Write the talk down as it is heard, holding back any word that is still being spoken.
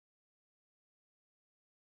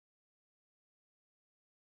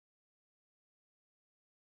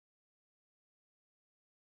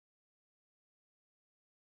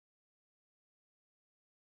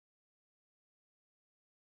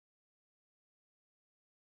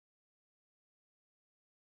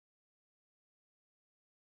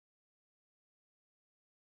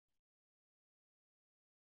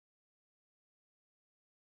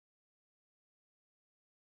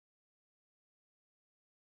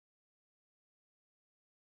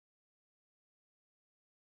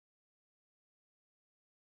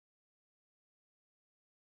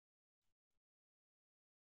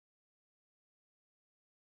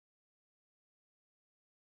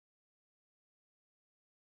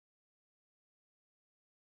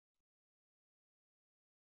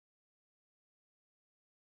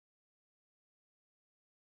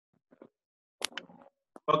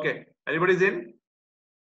Okay, everybody's in?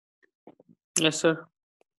 Yes, sir.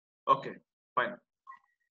 Okay, fine.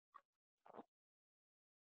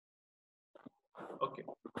 Okay.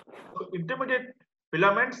 So intermediate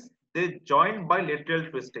filaments, they join by lateral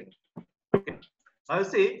twisting. Okay. Now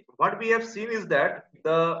see, what we have seen is that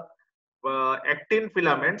the actin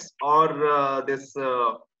filaments or this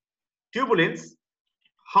tubulins,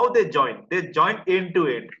 how they join? They join end to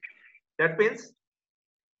end. That means,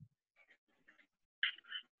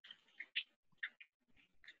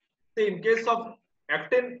 see, in case of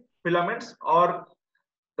actin filaments or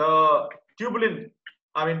the tubulin,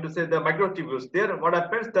 I mean to say the microtubules, there what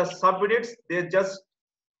happens? The subunits they just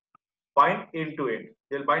bind end to end.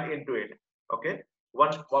 They'll bind end to end. Okay,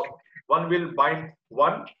 one will bind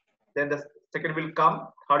one, then the second will come,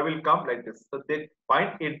 third will come like this. So they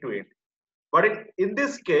bind end to end. But in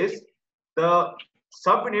this case, the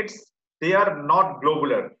subunits they are not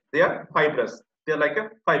globular. They are fibrous. They are like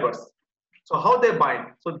a fibers. So how they bind?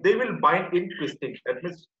 So they will bind in twisting. That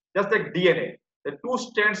means just like DNA. The two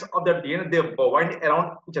strands of the DNA they bind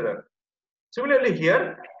around each other. Similarly,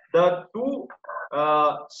 here the two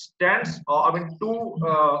strands, or I mean two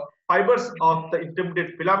fibers of the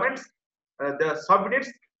intermediate filaments, the subunits,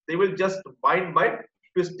 they will just bind by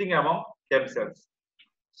twisting among themselves.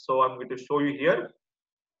 So I'm going to show you here.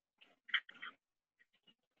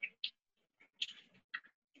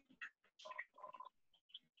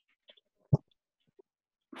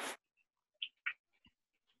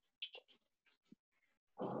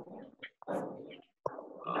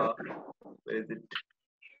 Where is it?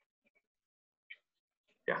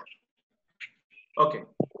 Yeah. Okay.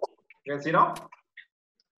 You can see now.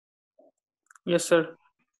 Yes, sir.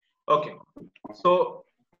 Okay. So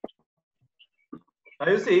now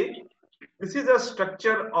you see, this is a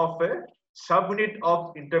structure of a subunit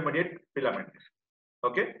of intermediate filament.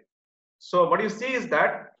 Okay. So what you see is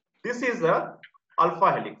that this is a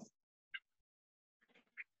alpha helix.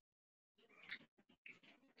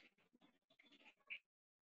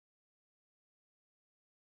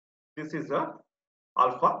 This is a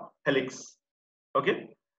alpha helix.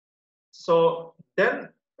 Okay. So then,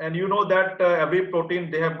 and you know that every protein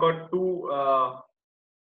they have got two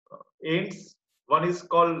ends. One is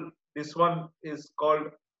called, this one is called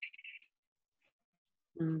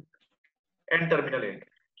Mm. N-terminal end.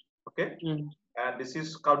 Okay. Mm. And this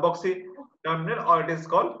is carboxy terminal, or it is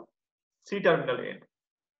called C-terminal end.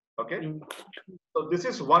 Okay. Mm. So this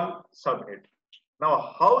is one subunit.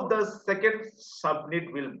 Now, how the second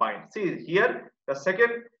subunit will bind? See here, the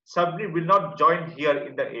second subunit will not join here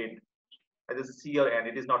in the end, as a C or N.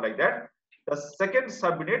 It is not like that. The second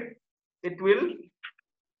subunit, it will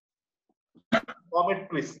form a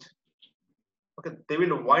twist. Okay, they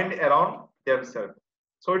will wind around themselves.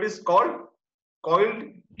 So it is called coiled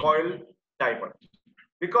coil dimer.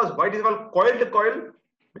 Because why it is called coiled coil?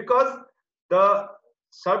 Because the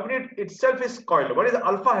subunit itself is coiled. What is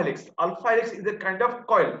alpha helix? Alpha helix is a kind of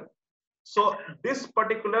coil. So this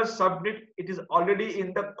particular subunit, it is already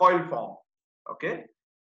in the coil form. Okay.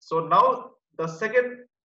 So now the second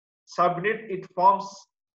subunit, it forms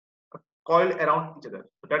a coil around each other.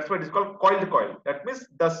 So that's why it is called coiled coil. That means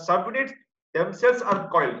the subunits themselves are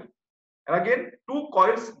coiled. And again, two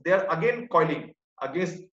coils, they are again coiling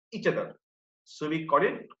against each other. So we call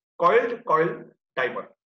it coiled coil dimer.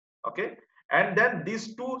 Okay. And then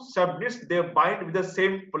these two subunits, they bind with the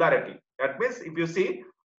same polarity. That means if you see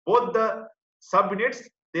both the subunits,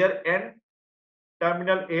 their end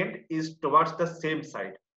terminal end is towards the same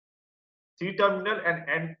side. C terminal and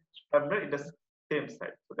N terminal in the same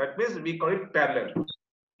side. So that means we call it parallel.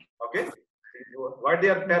 Okay. Why they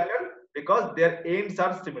are parallel? Because their ends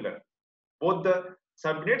are similar. Both the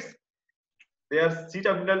subunits, their C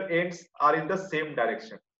terminal ends are in the same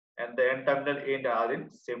direction, and the N terminal end are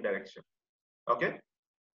in same direction. Okay.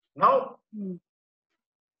 Now, Mm.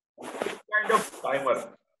 this kind of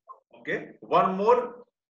dimer. Okay. One more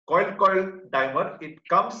coil dimer. It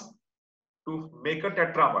comes to make a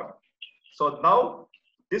tetramer. So now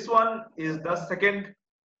this one is the second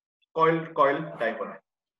coil dimer.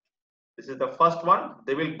 This is the first one.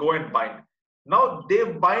 They will go and bind. Now they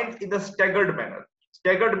bind in a staggered manner.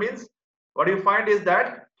 Staggered means what you find is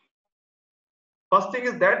that first thing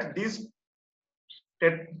is that these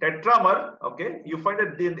tetramer, okay, you find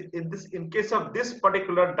that in case of this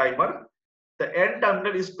particular dimer, the N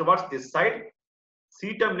terminal is towards this side,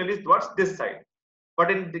 C terminal is towards this side.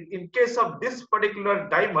 But in case of this particular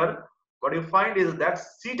dimer, what you find is that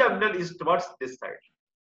C terminal is towards this side,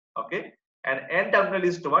 okay, and N terminal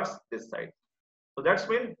is towards this side. So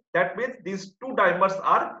that means these two dimers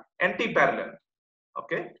are anti-parallel,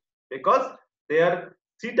 okay, because their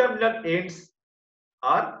C terminal ends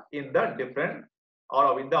are in the different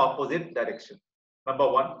or in the opposite direction. Number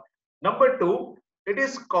one. Number two, it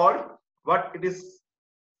is called what it is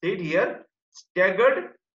said here,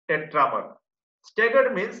 staggered tetramer.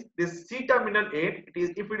 Staggered means this C terminal end, it is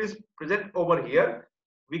if it is present over here,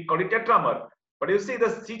 we call it tetramer. But you see the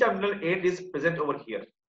C terminal end is present over here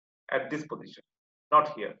at this position,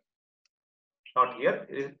 not here. Not here,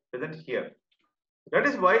 it is present here. That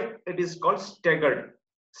is why it is called staggered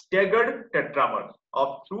tetramer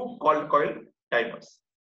of two coil dimers.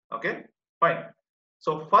 Okay, fine.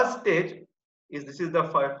 So first stage is this is the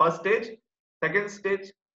first stage. Second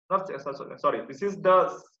stage, not sorry, this is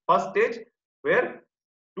the first stage where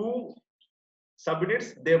two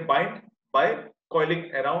subunits they bind by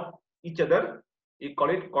coiling around each other. We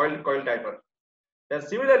call it coil dimer. Then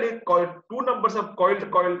similarly, two numbers of coil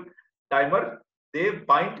dimer they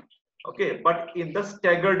bind, okay, but in the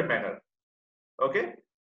staggered manner. Okay,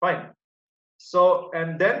 fine. So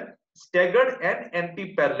and then staggered and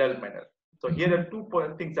anti-parallel manner. So here the two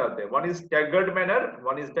things are there. One is staggered manner,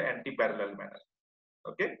 one is the anti-parallel manner.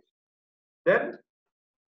 Okay. Then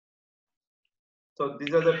so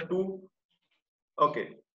these are the two. Okay.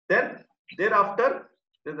 Then thereafter,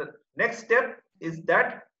 the next step is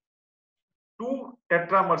that two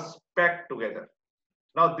tetramers packed together.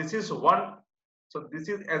 Now this is one. So this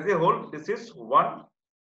is as a whole. This is one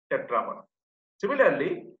tetramer.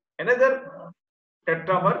 Similarly, another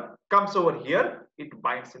tetramer comes over here. It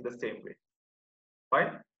binds in the same way.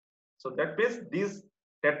 Fine. So that means these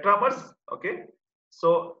tetramers, okay,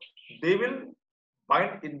 so they will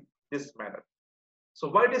bind in this manner. So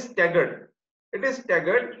why it is staggered? It is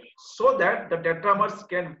staggered so that the tetramers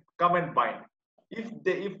can come and bind. If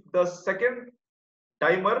the second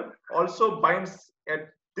dimer also binds at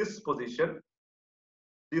this position,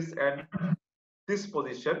 this and this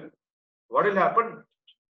position, what will happen?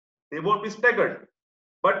 They won't be staggered.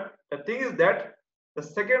 But the thing is that the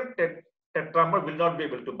second tetramer will not be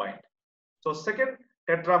able to bind. So second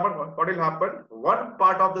tetramer, what will happen? One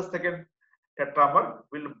part of the second tetramer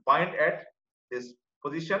will bind at this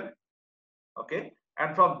position, okay,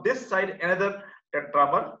 and from this side another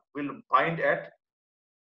tetramer will bind at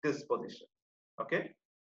this position, okay.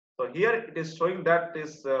 So here it is showing that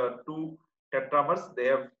these two tetramers they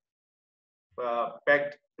have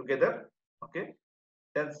packed together, okay.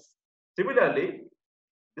 Then similarly,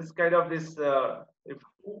 this kind of this if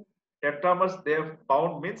two tetramers they have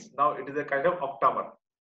bound means now it is a kind of octamer.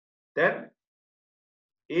 Then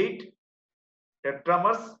 8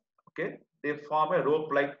 tetramers, okay, they form a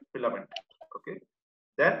rope like filament, okay.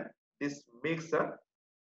 Then this makes a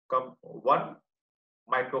one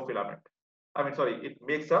microfilament. I mean, sorry, it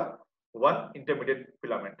makes a one intermediate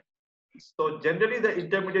filament. So generally the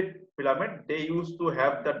intermediate filament they used to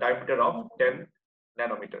have the diameter of 10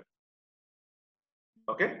 nanometer.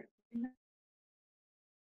 Okay,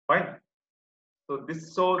 fine. So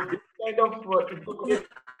this kind of intermediate.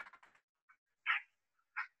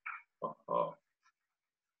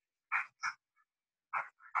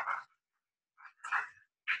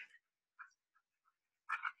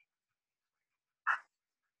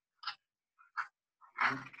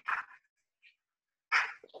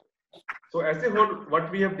 So as a whole, what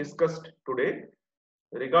we have discussed today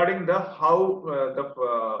regarding the how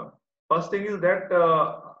first thing is that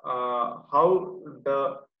how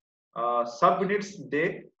the subunits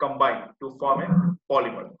they combine to form a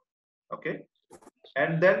polymer, okay,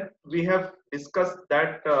 and then we have discussed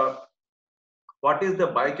that what is the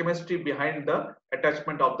biochemistry behind the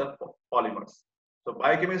attachment of the polymers. So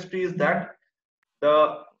biochemistry is that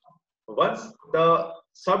the once the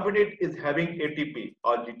subunit is having ATP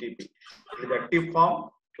or GTP in active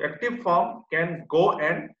form can go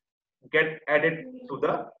and get added to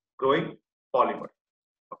the growing polymer.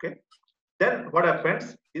 Okay. Then what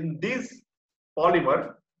happens in this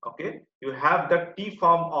polymer? Okay, you have the T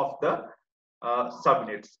form of the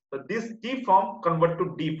subunits. So this T form convert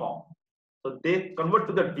to D form. So they convert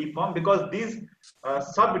to the D form because these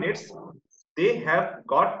subunits they have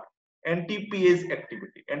got NTPase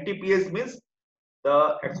activity. NTPase means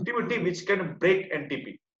the activity which can break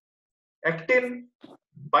NTP. Actin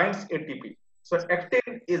binds ATP. So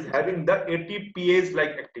actin is having the ATPase like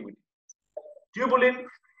activity. Tubulin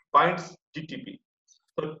binds GTP.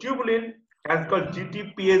 So tubulin has got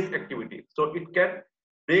GTPase activity. So it can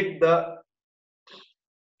break the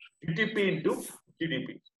GTP into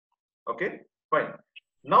GDP. Okay, fine.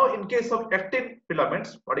 Now, in case of actin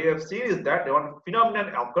filaments, what you have seen is that one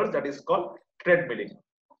phenomenon occurs that is called treadmilling.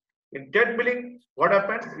 In treadmilling, what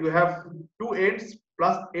happens? You have two ends,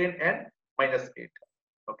 plus end and minus end.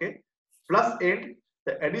 Okay, plus end,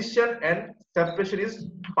 the addition and separation is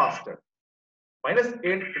faster. minus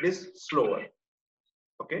end it is slower.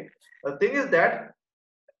 Okay. The thing is that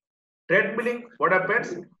treadmilling, what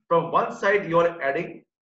happens, from one side you are adding,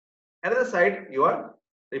 another side you are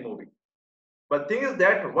removing. But thing is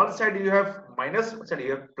that one side you have minus, one side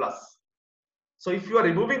you have plus. So if you are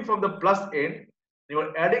removing from the plus end, you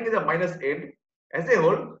are adding in the minus end, as a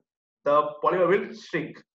whole, the polymer will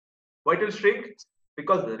shrink. Why it will shrink?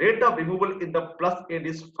 Because the rate of removal in the plus end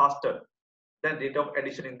is faster than rate of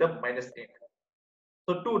addition in the minus end.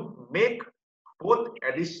 So to make both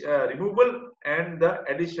addition, removal and the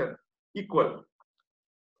addition equal,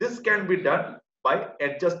 this can be done by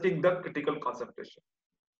adjusting the critical concentration.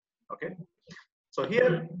 Okay. So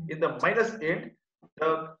here in the minus end,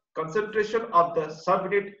 the concentration of the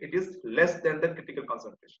subunit, it is less than the critical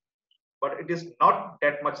concentration, but it is not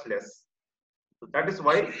that much less. So that is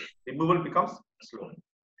why removal becomes slow.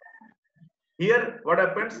 Here, what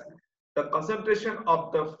happens? The concentration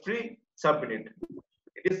of the free subunit,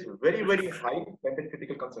 it is very, very high than the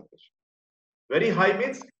critical concentration. Very high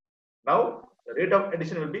means now the rate of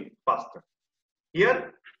addition will be faster.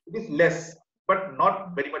 Here it is less, but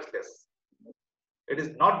not very much less. It is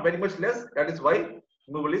not very much less. That is why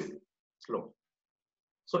removal is slow.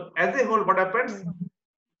 So as a whole, what happens?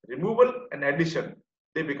 Removal and addition,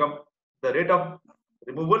 they become the rate of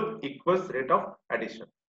removal equals rate of addition.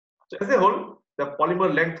 So as a whole, the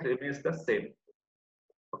polymer length remains the same.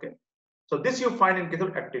 Okay. So this you find in case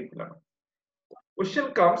of active filament.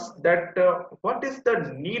 Question comes that what is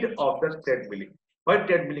the need of the treadmilling? Why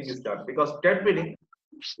treadmilling is done? Because treadmilling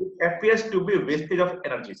appears to be wastage of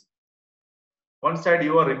energy. One side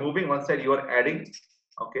you are removing, one side you are adding.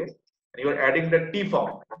 Okay, and you are adding the T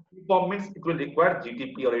form. T form means it will require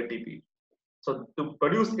GTP or ATP. So to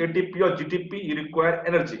produce ATP or GTP, you require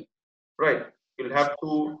energy, right? You'll have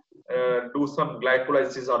to do some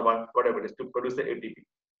glycolysis or whatever it is to produce the ATP.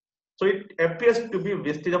 So it appears to be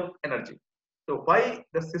wastage of energy. So why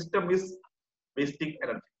the system is wasting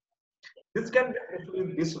energy? This can be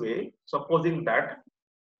actually this way. Supposing that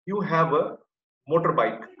you have a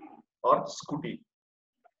motorbike or scooty,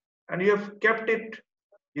 and you have kept it.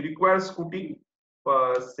 You require scooty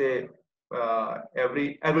for say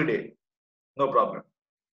every day, no problem.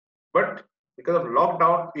 But because of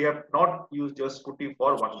lockdown, we have not used your scooty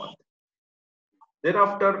for 1 month.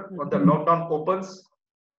 Thereafter, when the lockdown opens,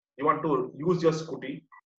 you want to use your scooty,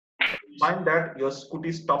 find that your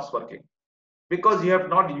scooty stops working because you have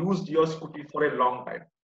not used your scooty for a long time.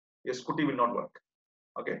 Your scooty will not work.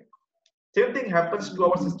 Okay. Same thing happens to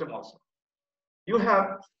our system also. You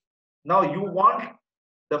have now you want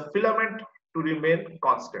the filament to remain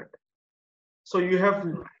constant. So you have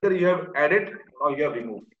either you have added or you have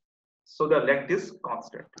removed. So the length is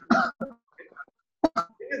constant.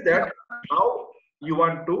 Is that now you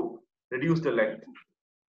want to reduce the length.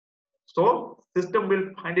 So system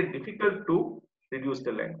will find it difficult to reduce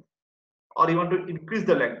the length, or you want to increase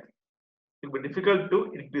the length. It will be difficult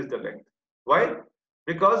to increase the length. Why?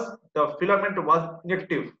 Because the filament was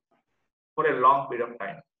inactive for a long period of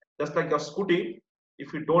time. Just like your scooty,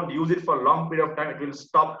 if you don't use it for a long period of time, it will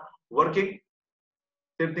stop working.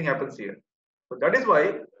 Same thing happens here. So that is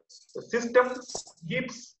why the system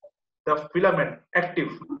keeps the filament active.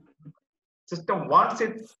 System wants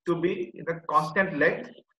it to be in a constant length,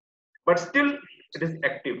 but still it is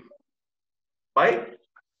active by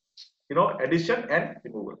addition and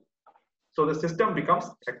removal. So the system becomes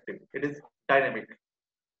active. It is dynamic.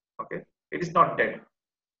 Okay, it is not dead.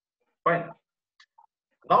 Fine.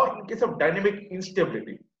 Now, in case of dynamic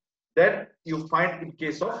instability, then you find in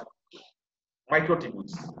case of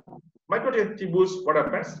microtubules. Microtubules, what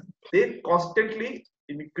happens? They constantly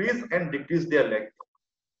increase and decrease their length.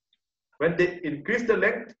 When they increase the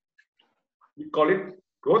length, we call it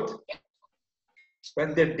growth.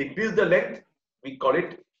 When they decrease the length, we call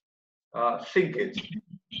it shrinkage.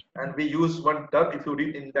 And we use one term, if you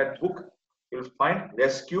read in that book, you'll find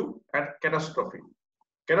rescue and catastrophe.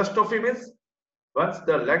 Catastrophe means once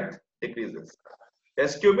the length decreases.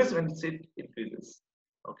 Rescue means when it increases.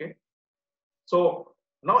 Okay. So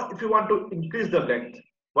now if you want to increase the length,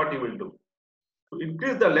 what you will do? To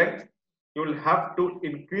increase the length, you will have to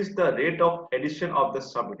increase the rate of addition of the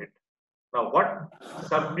subunit. Now what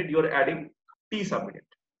subunit you are adding? T subunit.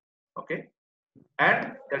 Okay.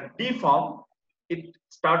 And the D form, it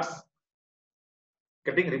starts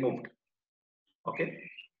getting removed. Okay.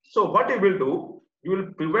 So what you will do, you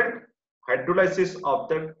will prevent hydrolysis of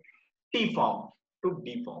the T form to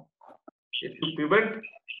D form. If you prevent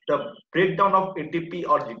the breakdown of ATP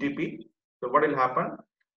or GTP, so what will happen?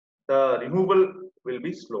 The removal will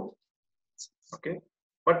be slow. Okay.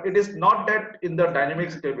 But it is not that in the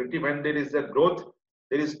dynamic stability, when there is a growth,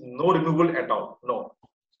 there is no removal at all. No.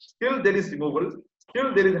 Still there is removal,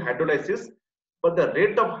 still there is hydrolysis, but the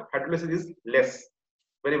rate of hydrolysis is less,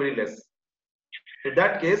 very, very less. In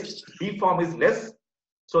that case, B form is less,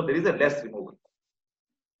 so there is a less removal.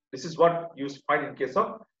 This is what you find in case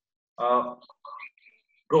of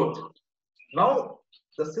growth. Now,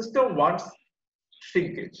 the system wants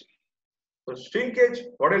shrinkage. So shrinkage,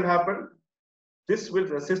 what will happen? The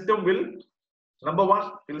system will, number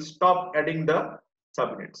one, will stop adding the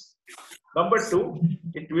subunits. Number two,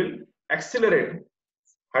 it will accelerate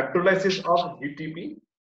hydrolysis of GTP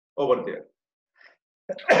over there.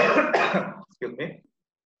 Excuse me.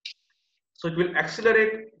 So it will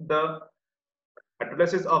accelerate the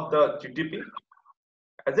hydrolysis of the GTP.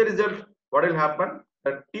 As a result, what will happen?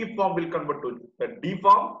 The T form will convert to the D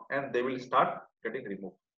form and they will start getting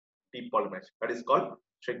removed. Depolymerization. That is called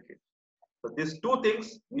shrinkage. So these two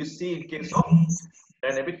things you see in case of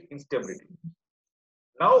dynamic instability.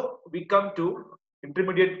 Now we come to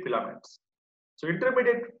intermediate filaments. So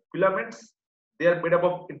intermediate filaments, they are made up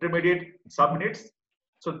of intermediate subunits.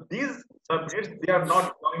 So these subunits, they are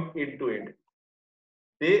not joined end to end.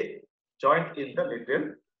 They join in the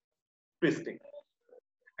lateral twisting.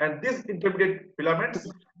 And these intermediate filaments,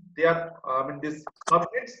 they are, these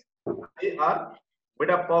subunits, they are made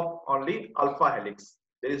up of only alpha helix.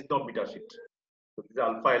 There is no beta sheet. So this is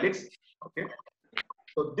alpha helix. Okay.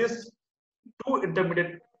 So this two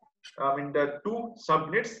intermediate, the two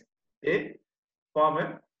subunits, they form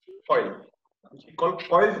a coil, which we call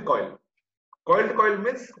coiled coil. Coiled coil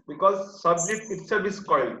means because subunit itself is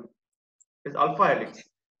coiled, is alpha helix.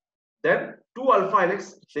 Then two alpha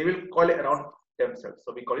helix, they will coil around themselves.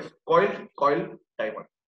 So we call it coiled coil diamond.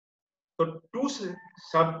 So two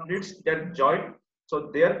subunits that join,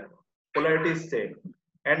 so their polarity is same.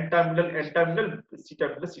 N-terminal, N-terminal,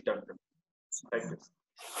 C-terminal, C-terminal, like this.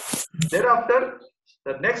 Thereafter,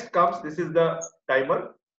 the next comes, this is the dimer,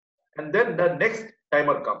 and then the next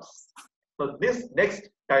dimer comes. So this next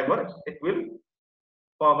dimer, it will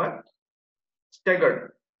form a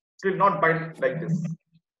staggered. It will not bind like this.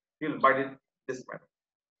 It will bind in this manner.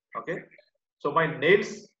 Okay. So my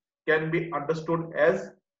nails can be understood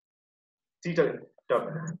as C-terminal.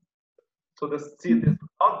 So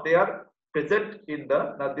now they are present in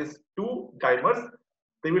the, now these two dimers,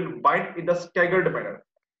 they will bind in the staggered manner.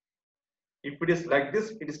 If it is like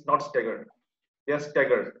this, it is not staggered. They are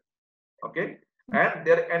staggered. Okay. And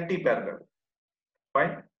they are anti-parallel.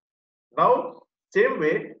 Fine. Now, same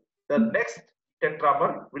way, the next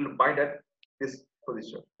tetramer will bind at this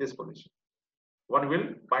position, this position. One will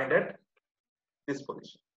bind at this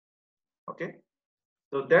position. Okay.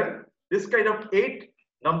 So then this kind of 8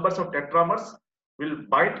 numbers of tetramers will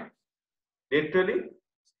bind laterally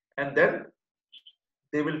and then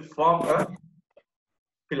they will form a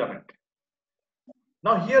filament.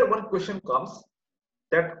 Now here one question comes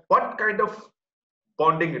that what kind of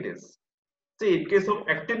bonding it is. See, in case of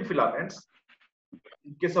actin filaments,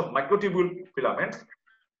 in case of microtubule filaments,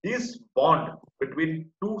 these bond between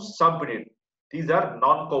two subunits, these are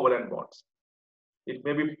non-covalent bonds. It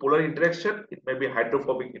may be polar interaction, it may be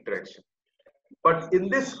hydrophobic interaction. But in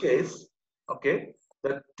this case, okay,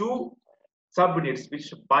 the two subunits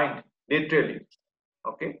which bind laterally,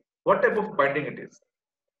 okay, what type of binding it is?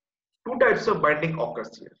 Two types of binding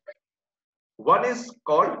occurs here. One is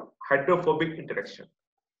called hydrophobic interaction.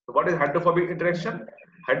 So what is hydrophobic interaction?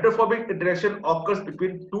 Hydrophobic interaction occurs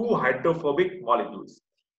between two hydrophobic molecules.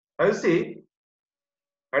 As you see,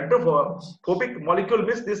 hydrophobic molecule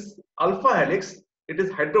means this alpha helix, it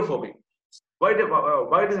is hydrophobic. Why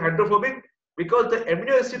it is hydrophobic? Because the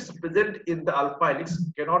amino acids present in the alpha helix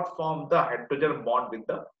cannot form the hydrogen bond with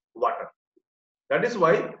the water. That is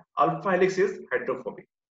why alpha helix is hydrophobic.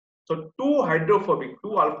 So two alpha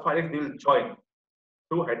helix will join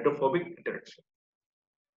through hydrophobic interaction.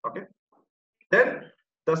 Okay. Then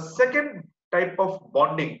the second type of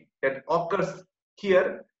bonding that occurs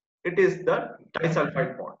here, it is the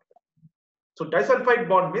disulfide bond. So disulfide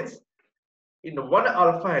bond means in one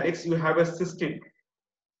alpha helix you have a cysteine.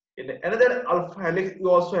 In another alpha helix you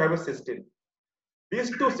also have a cysteine.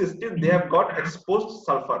 These two cysteine, they have got exposed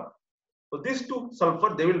sulfur. So these two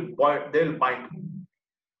sulfur, they will bind. They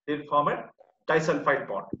will form a disulfide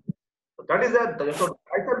bond. So that is so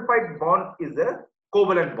disulfide bond is a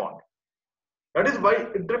covalent bond. That is why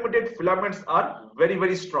intermediate filaments are very,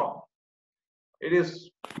 very strong. It is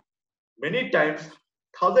many times,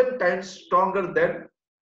 1,000 times stronger than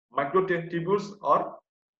microtubules or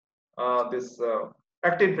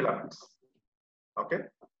actin filaments. Okay,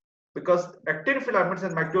 because actin filaments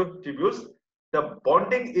and microtubules, the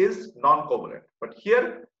bonding is non-covalent, but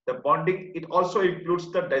here the bonding, it also includes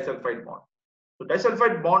the disulfide bond. So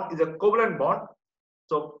disulfide bond is a covalent bond.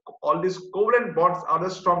 So all these covalent bonds are the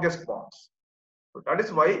strongest bonds. So that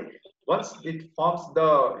is why once it forms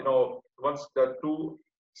the, once the two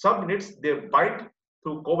subunits they bind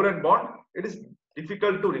through covalent bond, it is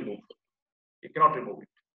difficult to remove. You cannot remove it.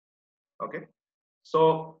 Okay.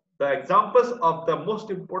 So the examples of the most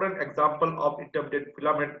important example of intermediate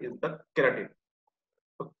filament is the keratin.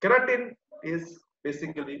 So keratin is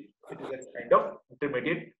basically it is a kind of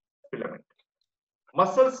intermediate filament.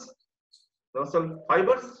 Muscle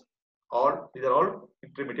fibers, or these are all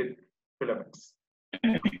intermediate filaments.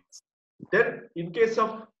 Then in case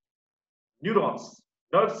of neurons,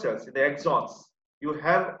 nerve cells in the axons, you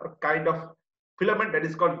have a kind of filament that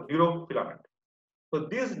is called neurofilament. So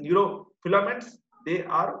these neurofilaments, they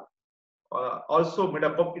are also made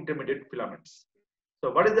up of intermediate filaments.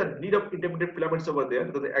 So what is the need of intermediate filaments over there?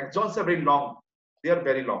 Because the axons are very long, they are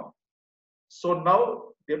very long. So now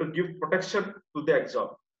they have to give protection to the axon.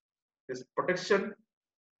 This protection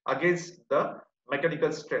against the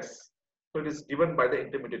mechanical stress. So it is given by the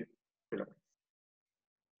intermediate filament.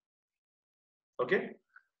 Okay.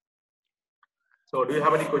 So do you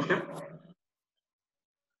have any question?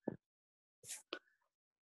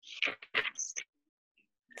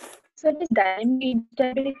 So this dynamic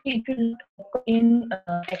instability it will not occur in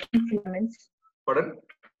actin filaments. Pardon?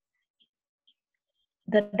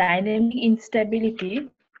 The dynamic instability.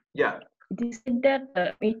 Yeah. It is said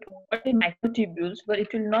that it occurs in microtubules, but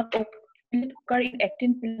it will not occur in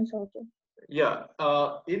actin filaments also. Yeah.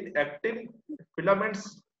 In actin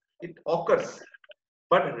filaments, it occurs,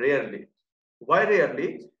 but rarely. Why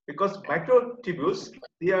rarely? Because microtubules,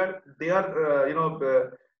 their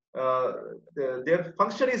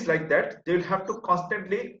function is like that. They will have to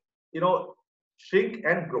constantly, shrink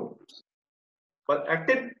and grow. But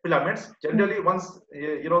actin filaments generally, once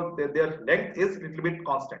their length is a little bit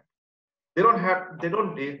constant. They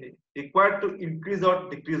don't require to increase or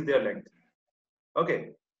decrease their length.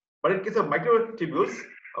 Okay. But in case of microtubules,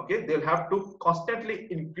 okay, they'll have to constantly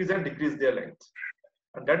increase and decrease their length.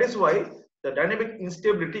 And that is why the dynamic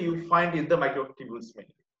instability you find in the microtubules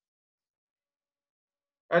mainly.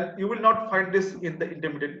 And you will not find this in the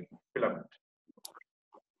intermediate filament.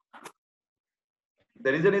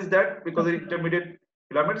 The reason is that because in intermediate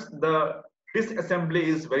filaments, the disassembly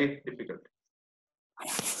is very difficult.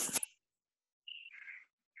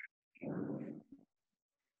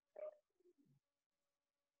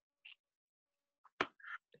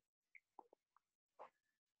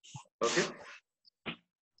 Okay.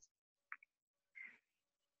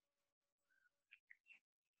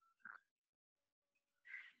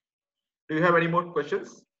 Do you have any more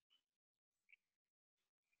questions?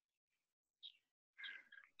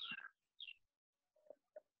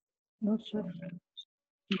 No, sir.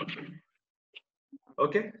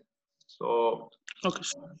 Okay. So Okay.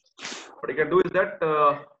 what you can do is that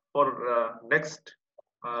for next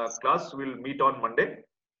class we'll meet on Monday.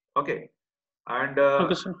 Okay. And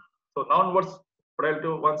Okay, sir. so now onwards, what I'll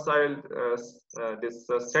do once I'll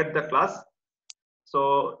set the class.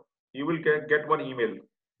 So you will get one email.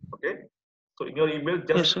 Okay. So in your email,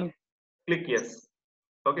 just Yes, sir. click yes.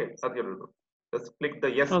 Okay. That's your do. Just click the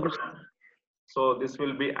yes Okay. button. So this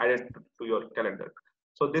will be added to your calendar.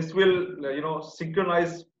 So this will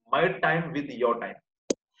synchronize my time with your time.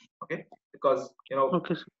 Okay. Because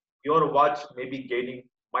Okay, sir. your watch may be gaining,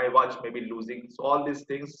 my watch may be losing. So all these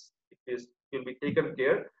things will be taken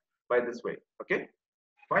care by this way. Okay.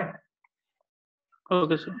 Fine.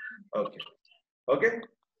 Okay, sir. Okay. Okay.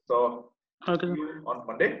 So Okay, see sir. you on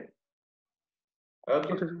Monday.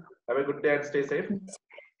 Okay. Okay, sir. Have a good day and stay safe.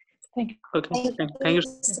 Thank you. Okay. Thank you.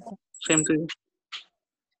 Same to you.